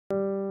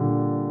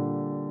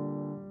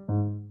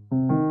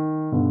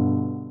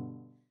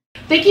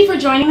Thank you for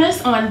joining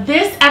us on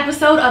this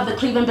episode of the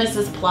Cleveland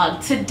Business Plug.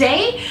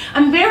 Today,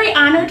 I'm very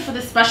honored for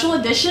the special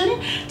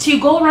edition to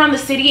go around the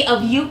city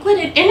of Euclid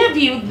and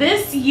interview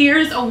this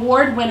year's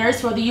award winners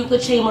for the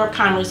Euclid Chamber of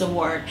Commerce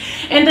Award.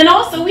 And then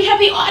also, we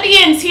have the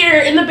audience here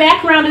in the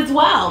background as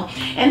well.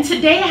 And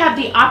today, I have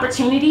the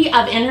opportunity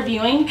of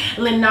interviewing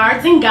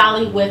Lynard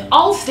Zingale with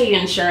Allstate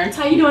Insurance.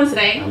 How are you doing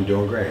today? I'm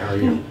doing great. How are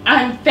you?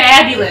 I'm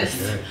fabulous.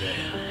 Good.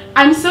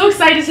 I'm so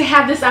excited to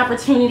have this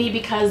opportunity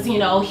because,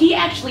 he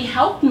actually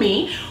helped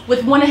me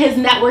with one of his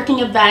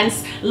networking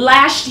events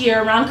last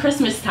year around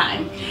Christmas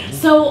time.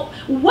 So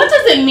what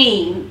does it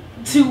mean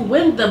to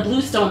win the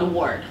Bluestone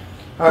Award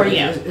for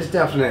you? It's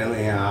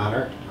definitely an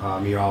honor.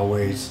 You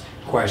always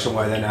question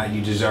whether or not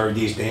you deserve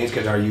these things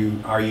because are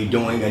you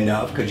doing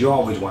enough? Because you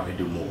always want to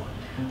do more.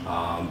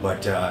 I'm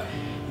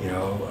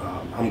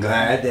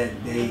glad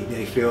that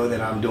they feel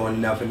that I'm doing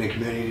enough in the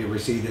community to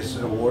receive this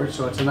award,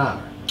 so it's an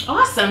honor.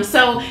 Awesome.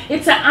 So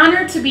it's an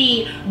honor to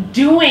be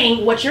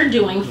doing what you're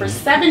doing for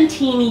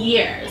 17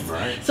 years.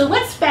 Right. So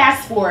let's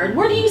fast forward.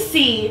 Where do you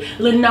see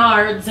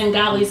Lynard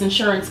Zingale's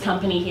Insurance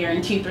Company here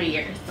in 2-3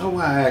 years? Oh,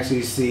 I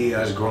actually see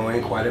us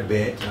growing quite a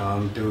bit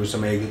through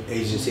some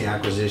agency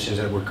acquisitions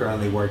that we're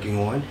currently working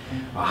on,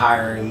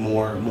 hiring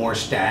more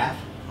staff,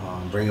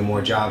 bringing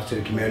more jobs to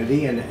the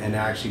community, and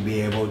actually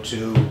be able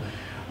to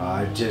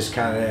just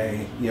kind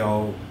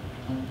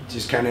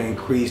of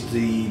increase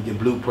the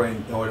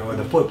blueprint or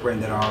the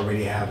footprint that I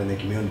already have in the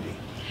community.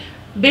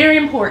 Very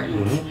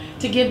important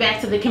to give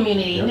back to the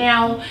community. Yep.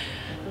 Now,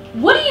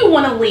 what do you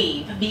want to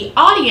leave the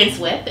audience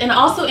with, and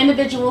also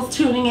individuals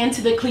tuning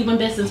into the Cleveland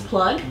Business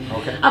Plug,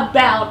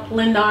 about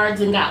Lynard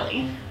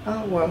Zingale?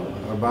 Well,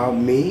 about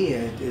me,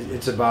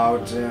 it's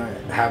about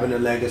having a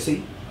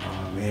legacy.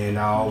 And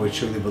I always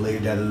truly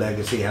believe that a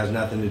legacy has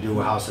nothing to do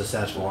with how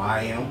successful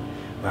I am,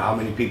 but how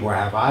many people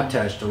have I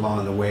touched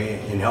along the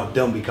way and helped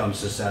them become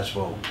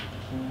successful.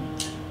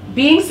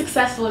 Being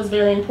successful is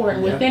very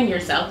important within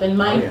yourself and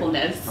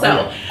mindfulness. Oh, yeah.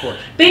 Of course.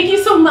 Thank you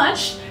so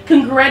much.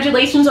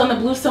 Congratulations on the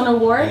Bluestone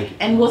Award,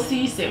 and we'll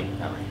see you soon.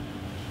 All right.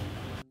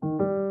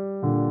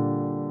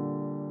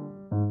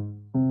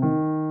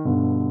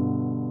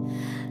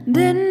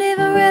 Didn't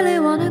even really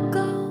wanna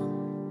go,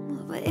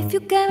 but if you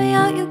get me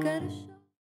out, you gotta show.